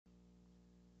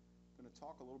going to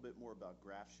talk a little bit more about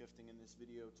graph shifting in this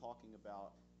video, talking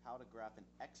about how to graph an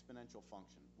exponential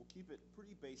function. We'll keep it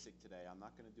pretty basic today. I'm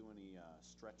not going to do any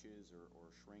stretches or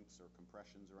shrinks or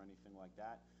compressions or anything like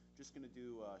that. Just going to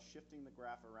do shifting the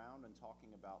graph around and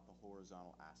talking about the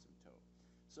horizontal asymptote.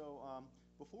 So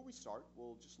before we start,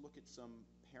 we'll just look at some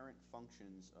parent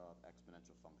functions of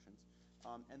exponential functions.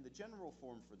 And the general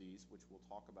form for these, which we'll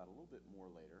talk about a little bit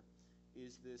more later,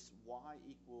 is this y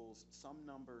equals some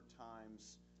number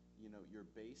times, your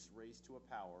base raised to a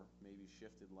power, maybe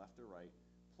shifted left or right,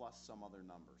 plus some other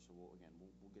number. So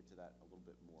we'll get to that a little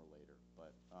bit more later.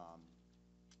 But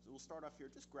so we'll start off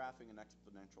here just graphing an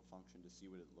exponential function to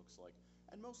see what it looks like.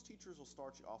 And most teachers will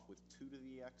start you off with 2 to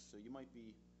the x, so you might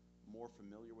be more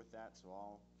familiar with that. So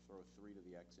I'll throw 3 to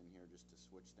the x in here just to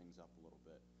switch things up a little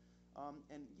bit.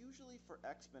 And usually for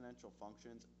exponential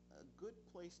functions, a good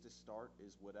place to start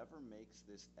is whatever makes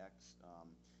this x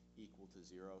equal to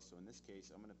 0. So in this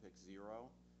case, I'm going to pick 0,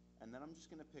 and then I'm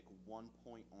just going to pick 1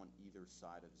 point on either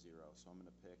side of 0. So I'm going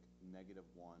to pick -1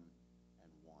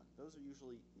 and 1. Those are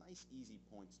usually nice, easy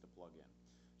points to plug in.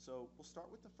 So we'll start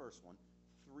with the first one.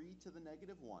 3 to the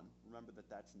 -1. Remember that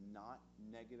that's not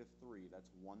 -3,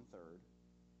 that's 1/3.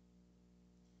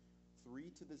 3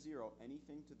 to the 0,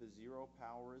 anything to the 0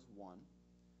 power is 1.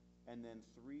 And then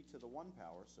 3 to the 1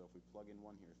 power, so if we plug in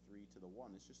 1 here, 3 to the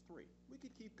 1 is just 3. We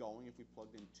could keep going if we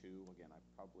plugged in 2. Again, I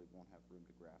probably won't have room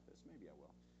to graph this. Maybe I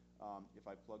will. If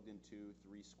I plugged in 2,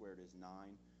 3 squared is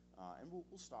 9. And we'll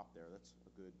stop there. That's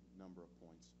a good number of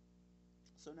points.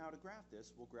 So now to graph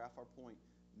this, we'll graph our point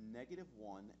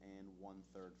 -1 and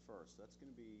 1/3 first. So that's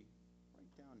going to be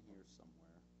right down here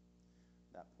somewhere,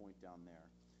 that point down there.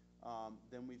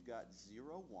 Then we've got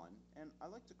 0, 1, and I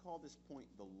like to call this point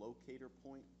the locator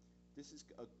point. This is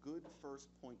a good first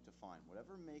point to find.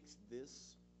 Whatever makes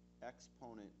this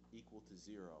exponent equal to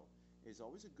 0 is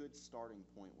always a good starting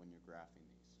point when you're graphing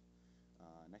these.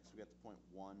 Next we got the point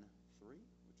 1, 3,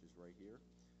 which is right here.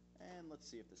 And let's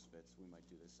see if this fits. We might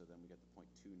do this. So then we got the point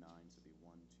 2, 9, so it'd be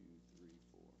 1, 2, 3,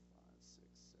 4, 5,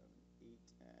 6, 7, 8,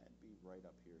 and it'd be right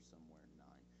up here somewhere,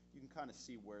 9. You can kind of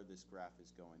see where this graph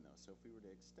is going though. So if we were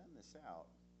to extend this out,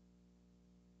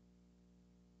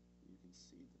 you can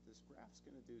see that this graph's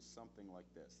going to do something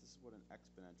like this. This is what an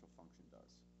exponential function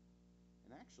does.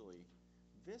 And actually,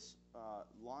 this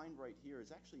line right here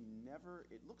is actually never,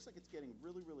 it looks like it's getting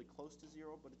really, really close to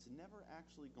 0, but it's never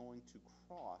actually going to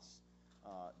cross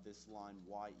this line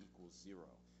y equals 0.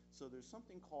 So there's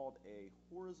something called a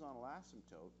horizontal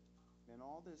asymptote, and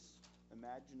all this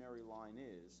imaginary line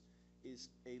is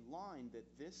a line that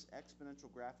this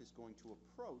exponential graph is going to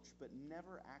approach, but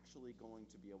never actually going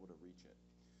to be able to reach it.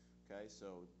 Okay,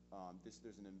 so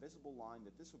there's an invisible line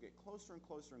that this will get closer and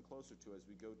closer and closer to as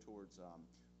we go towards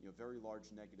very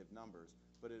large negative numbers,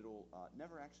 but it'll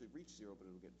never actually reach 0, but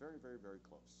it'll get very, very, very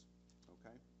close.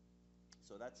 Okay,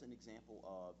 so that's an example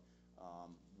of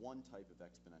one type of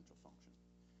exponential function.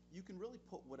 You can really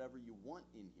put whatever you want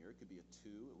in here. It could be a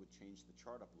 2, it would change the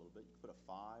chart up a little bit. You could put a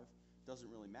 5,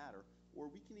 doesn't really matter. Or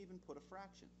we can even put a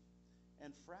fraction.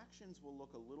 And fractions will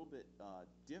look a little bit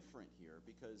different here,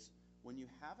 because when you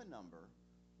have a number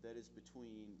that is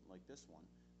between, like this one,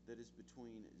 that is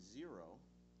between 0,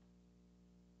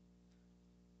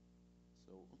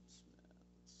 so oops,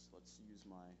 let's use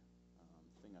my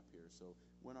thing up here. So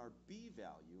when our b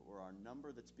value, or our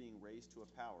number that's being raised to a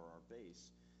power, our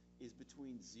base, is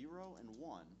between 0 and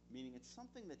 1, meaning it's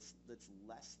something that's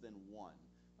less than 1,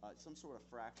 some sort of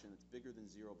fraction that's bigger than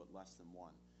 0 but less than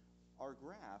 1. Our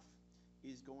graph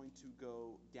is going to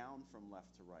go down from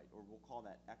left to right, or we'll call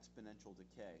that exponential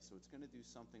decay. So it's going to do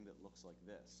something that looks like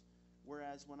this.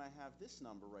 Whereas when I have this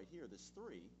number right here, this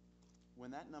 3, when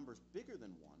that number's bigger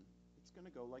than 1, it's going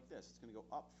to go like this. It's going to go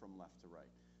up from left to right.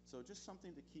 So just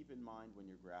something to keep in mind when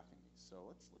you're graphing these. So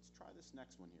let's try this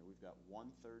next one here. We've got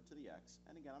 1/3 to the x,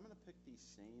 and again, I'm going to pick these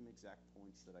same exact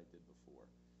points that I did before,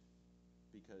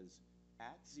 because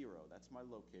at 0, that's my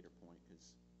locator point,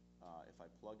 because if I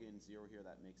plug in 0 here,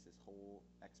 that makes this whole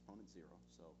exponent 0.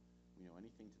 So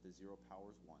anything to the 0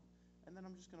 power is 1. And then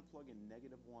I'm just going to plug in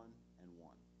 -1 and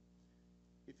 1.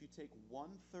 If you take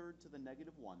 1/3 to the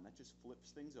 -1, that just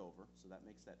flips things over, so that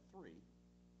makes that 3.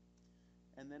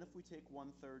 And then if we take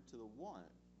 1/3 to the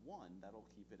 1, that'll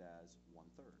keep it as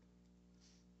 1/3.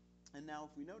 And now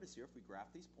if we notice here, if we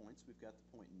graph these points, we've got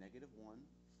the point -1,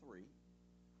 3.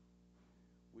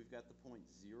 We've got the point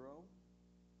 0,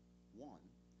 1.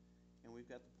 And we've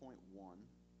got the point 1,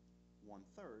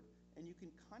 1/3. And you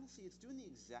can kind of see it's doing the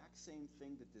exact same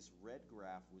thing that this red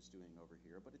graph was doing over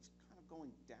here, but it's kind of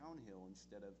going downhill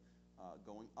instead of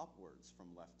going upwards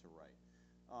from left to right.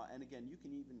 And again, you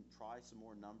can even try some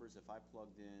more numbers. If I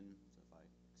plugged in, so if I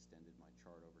extended my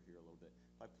chart over here a little bit.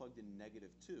 If I plugged in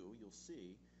 -2, you'll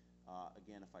see,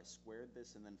 again, if I squared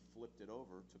this and then flipped it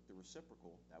over, took the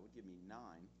reciprocal, that would give me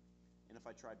 9. And if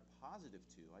I tried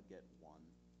 +2, I'd get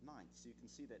 1/9. So you can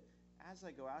see that as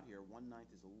I go out here, 1/9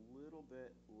 is a little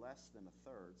bit less than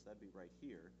 1/3, so that'd be right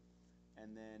here.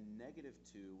 And then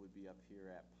 -2 would be up here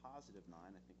at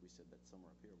 +9. I think we said that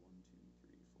somewhere up here. 1, 2,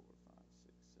 3, 4, 5,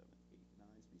 6, 7, 8,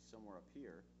 9 be somewhere up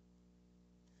here.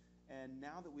 And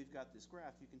now that we've got this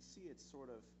graph, you can see it's sort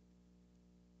of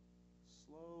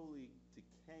slowly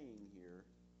decaying here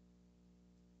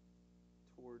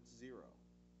towards 0.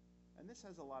 And this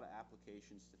has a lot of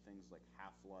applications to things like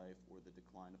half-life or the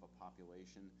decline of a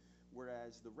population,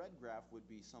 whereas the red graph would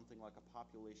be something like a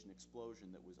population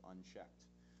explosion that was unchecked.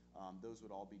 Those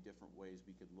would all be different ways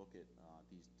we could look at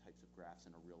these types of graphs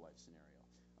in a real-life scenario.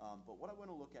 But what I want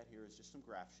to look at here is just some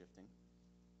graph shifting.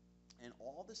 And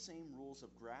all the same rules of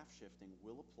graph shifting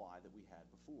will apply that we had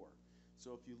before.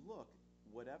 So if you look,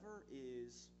 whatever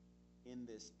is in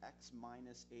this x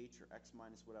minus h or x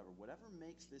minus whatever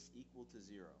makes this equal to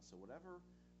 0. So whatever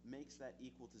makes that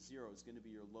equal to 0 is going to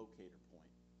be your locator point.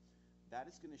 That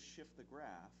is going to shift the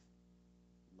graph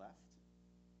left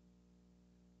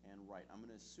and right. I'm going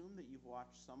to assume that you've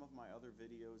watched some of my other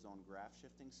videos on graph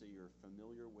shifting, so you're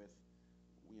familiar with,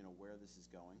 where this is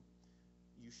going.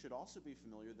 You should also be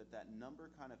familiar that that number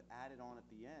kind of added on at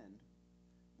the end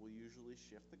will usually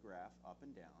shift the graph up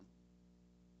and down.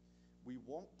 We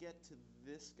won't get to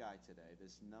this guy today,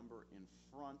 this number in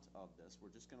front of this.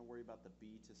 We're just going to worry about the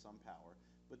b to some power.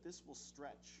 But this will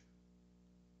stretch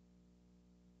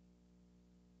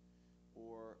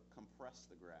or compress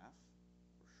the graph,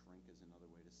 or shrink is another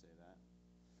way to say that.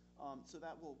 So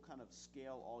that will kind of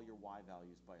scale all your y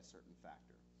values by a certain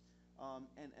factor.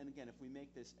 And again, if we make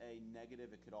this a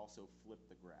negative, it could also flip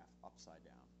the graph upside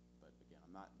down. But again,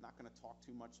 I'm not going to talk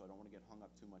too much, so I don't want to get hung up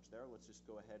too much there. Let's just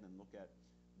go ahead and look at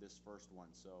this first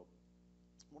one. So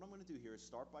what I'm going to do here is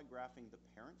start by graphing the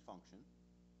parent function,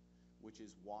 which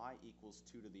is y equals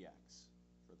 2 to the x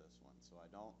for this one. So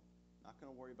not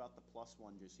going to worry about the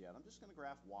 +1 just yet. I'm just going to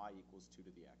graph y equals 2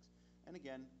 to the x. And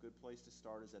again, good place to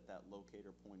start is at that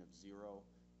locator point of 0,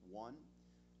 1.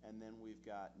 And then we've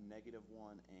got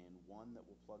 -1 and 1 that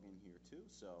we'll plug in here too.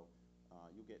 So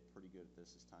you'll get pretty good at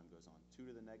this as time goes on. 2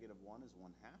 to the -1 is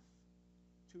 1/2.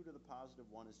 2 to the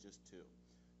 +1 is just 2.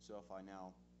 So if I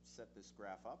now set this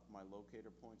graph up, my locator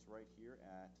point's right here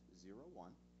at 0,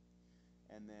 1.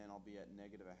 And then I'll be at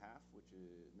 -1/2, which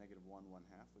is -1,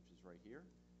 1/2, which is right here.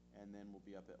 And then we'll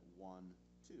be up at 1,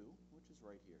 2, which is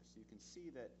right here. So you can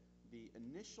see that the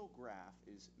initial graph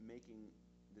is making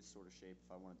this sort of shape.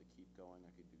 If I wanted to keep going,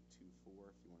 I could do 2, 4.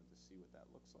 If you wanted to see what that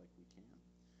looks like, we can.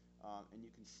 And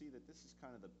you can see that this is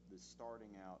kind of the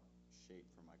starting out shape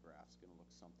for my graph. It's going to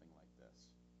look something like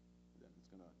this. Then it's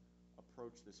going to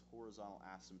approach this horizontal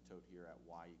asymptote here at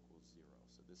y equals 0.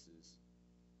 So this is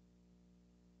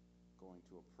going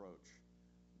to approach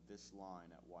this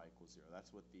line at y equals 0.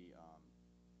 That's what the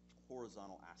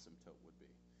horizontal asymptote would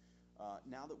be.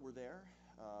 Now that we're there,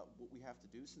 what we have to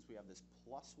do, since we have this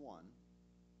 +1,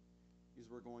 is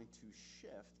we're going to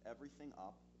shift everything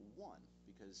up 1,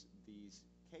 because these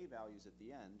k values at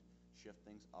the end shift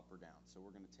things up or down. So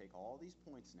we're going to take all these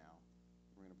points now,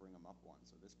 we're going to bring them up 1.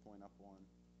 So this point up 1,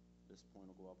 this point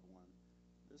will go up 1,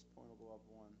 this point will go up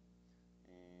 1,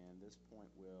 and this point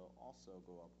will also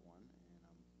go up 1, and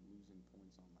I'm losing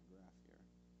points on my graph here.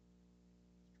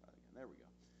 Let's try that again. There we go.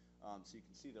 So you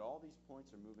can see that all these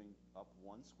points are moving up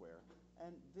 1 square,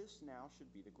 and this now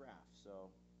should be the graph. So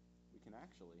we can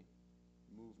actually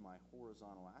move my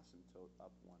horizontal asymptote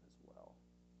up 1 as well.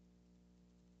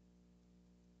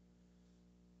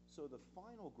 So the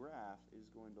final graph is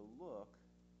going to look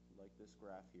like this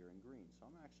graph here in green. So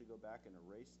I'm going to actually go back and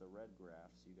erase the red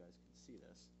graph so you guys can see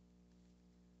this.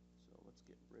 So let's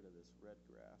get rid of this red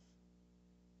graph.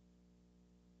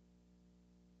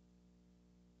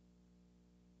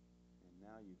 And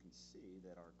now you can see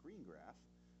that our green graph,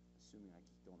 assuming I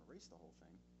don't erase the whole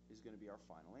thing, is going to be our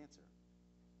final answer.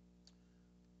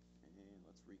 And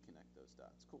let's reconnect those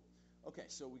dots. Cool. Okay,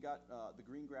 so we got the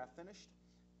green graph finished.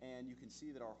 And you can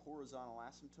see that our horizontal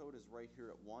asymptote is right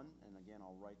here at 1. And again,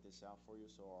 I'll write this out for you.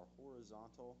 So our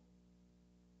horizontal,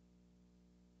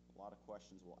 a lot of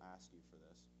questions will ask you for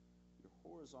this. Your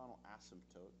horizontal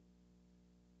asymptote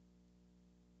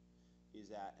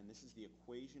is at, and this is the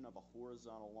equation of a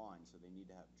horizontal line, so they need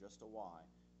to have just a y.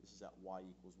 This is at y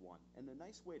equals 1. And the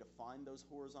nice way to find those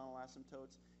horizontal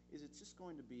asymptotes is it's just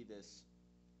going to be this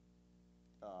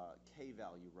k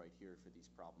value right here for these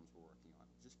problems we're working on.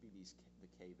 It'll just be the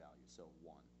k value, so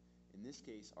 1. In this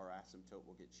case, our asymptote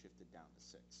will get shifted down to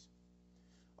 6.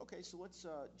 Okay, so let's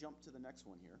jump to the next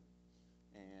one here.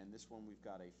 And this one we've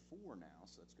got a 4 now,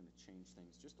 so that's going to change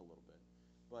things just a little bit.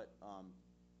 But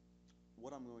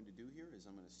what I'm going to do here is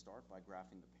I'm going to start by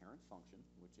graphing the parent function,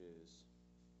 which is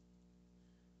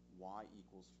y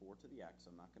equals 4 to the x.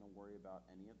 I'm not going to worry about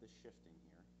any of the shifting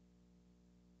here.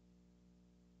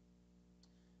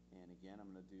 And again, I'm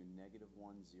going to do -1,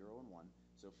 0, and 1.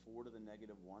 So 4 to the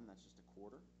 -1, that's just a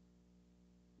quarter.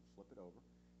 Flip it over.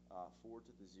 4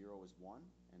 to the 0 is 1,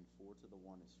 and 4 to the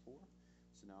 1 is 4.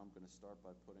 So now I'm going to start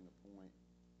by putting a point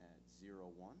at 0,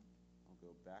 1. I'll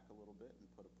go back a little bit and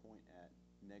put a point at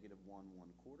 -1,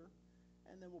 1/4.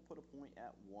 And then we'll put a point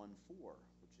at 1, 4,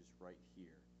 which is right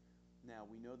here. Now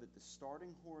we know that the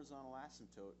starting horizontal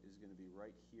asymptote is going to be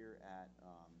right here at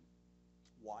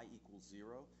y equals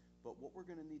 0. But what we're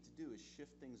going to need to do is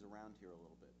shift things around here a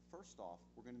little bit. First off,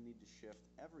 we're going to need to shift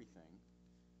everything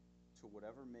to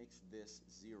whatever makes this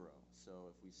 0. So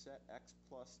if we set x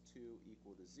plus 2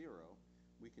 equal to 0,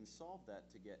 we can solve that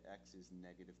to get x is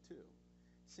 -2.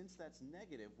 Since that's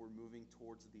negative, we're moving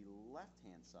towards the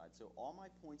left-hand side. So all my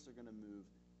points are going to move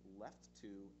left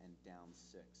 2 and down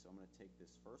 6. So I'm going to take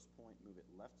this first point, move it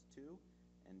left 2,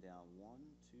 and down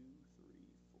 1, 2,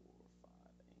 3, 4,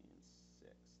 5, and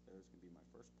 6. There's going to be my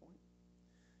first point.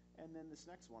 And then this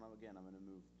next one, again, I'm going to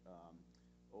move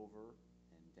over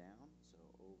and down. So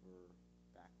over,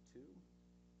 back 2,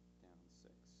 down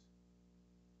 6.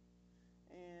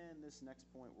 And this next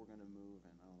point we're going to move,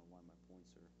 and I don't know why my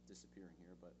points are disappearing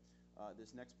here, but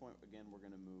this next point, again, we're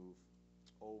going to move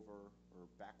over or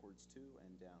backwards 2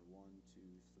 and down 1, 2,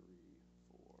 3,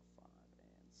 4, 5,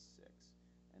 and 6.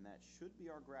 And that should be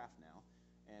our graph now.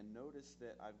 And notice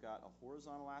that I've got a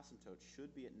horizontal asymptote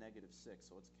should be at -6.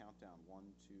 So let's count down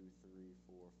 1, 2, 3,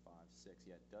 4, 5, 6.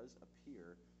 Yeah, it does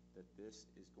appear that this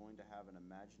is going to have an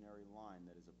imaginary line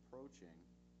that is approaching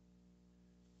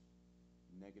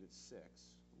 -6,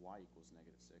 y equals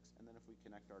 -6, and then if we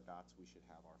connect our dots, we should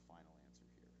have our final answer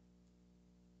here.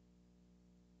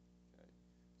 Okay,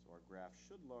 so our graph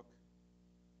should look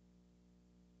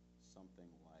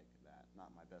something like that.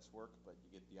 Not my best work, but you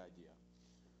get the idea.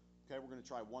 Okay, we're going to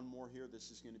try one more here.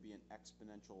 This is going to be an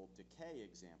exponential decay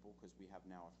example because we have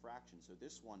now a fraction. So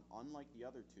this one, unlike the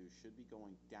other two, should be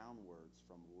going downwards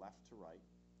from left to right.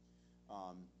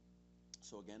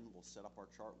 So again, we'll set up our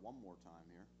chart one more time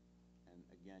here. And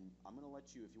again, I'm going to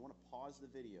let you, if you want to pause the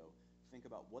video, think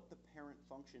about what the parent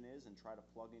function is and try to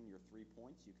plug in your 3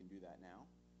 points. You can do that now.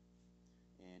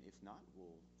 And if not,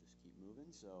 we'll just keep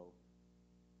moving. So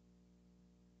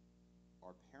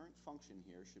our parent function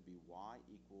here should be y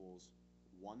equals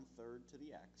 1/3 to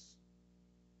the x.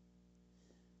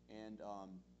 And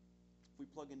if we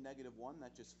plug in -1,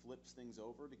 that just flips things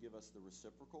over to give us the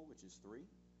reciprocal, which is 3.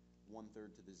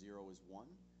 1/3 to the 0 is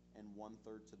 1. And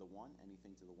 1/3 to the 1,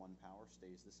 anything to the 1 power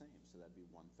stays the same. So that'd be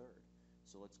 1/3.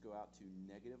 So let's go out to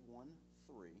 -1,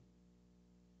 3.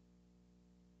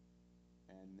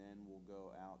 And then we'll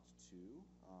go out to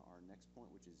our next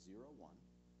point, which is 0, 1.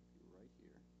 Right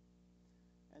here.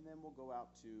 And then we'll go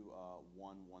out to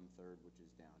 1, 1/3, which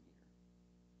is down here.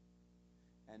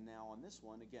 And now on this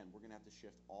one, again, we're going to have to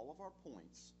shift all of our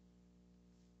points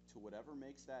to whatever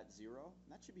makes that 0.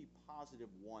 And that should be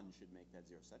 +1 should make that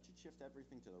 0. So that should shift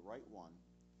everything to the right 1.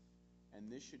 And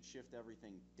this should shift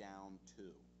everything down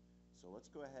 2. So let's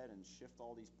go ahead and shift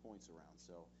all these points around.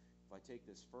 So if I take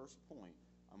this first point,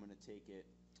 I'm going to take it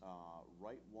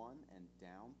right 1 and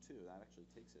down 2. That actually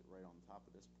takes it right on top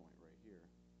of this point right here.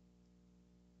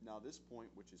 Now this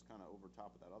point, which is kind of over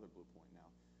top of that other blue point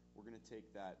now, we're going to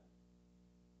take that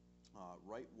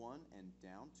right 1 and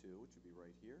down 2, which would be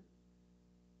right here.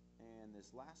 And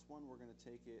this last one, we're going to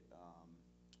take it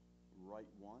right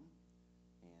 1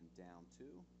 and down 2.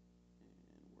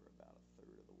 And we're about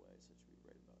 1/3 of the way, so it should be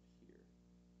right about here.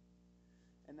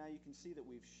 And now you can see that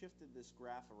we've shifted this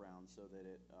graph around so that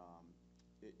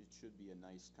it should be a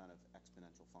nice kind of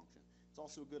exponential function. It's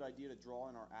also a good idea to draw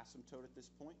in our asymptote at this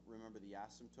point. Remember, the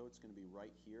asymptote is going to be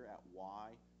right here at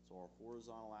y. So our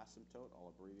horizontal asymptote, I'll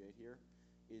abbreviate here,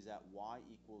 is at y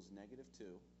equals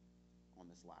 -2. On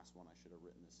this last one, I should have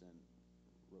wrote this in.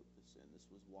 This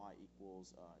was y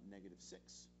equals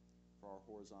 -6 for our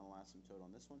horizontal asymptote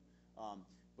on this one.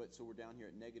 But so we're down here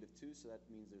at -2, so that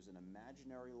means there's an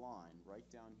imaginary line right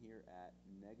down here at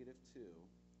 -2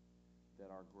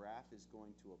 that our graph is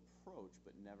going to approach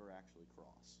but never actually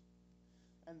cross.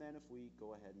 And then if we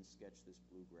go ahead and sketch this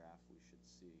blue graph, we should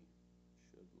see,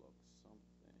 should look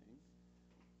something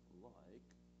like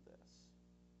this.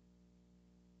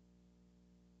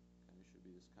 Okay, it should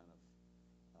be this kind of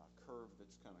curve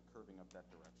that's kind of curving up that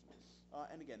direction.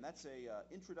 And again, that's a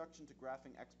introduction to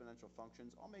graphing exponential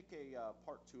functions. I'll make a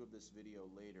part 2 of this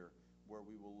video later where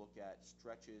we will look at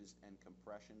stretches and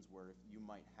compressions, where if you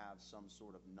might have some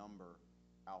sort of number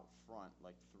out front,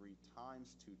 like 3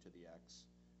 times 2 to the x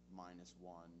minus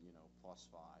 1, plus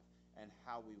 5, and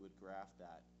how we would graph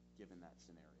that given that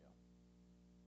scenario.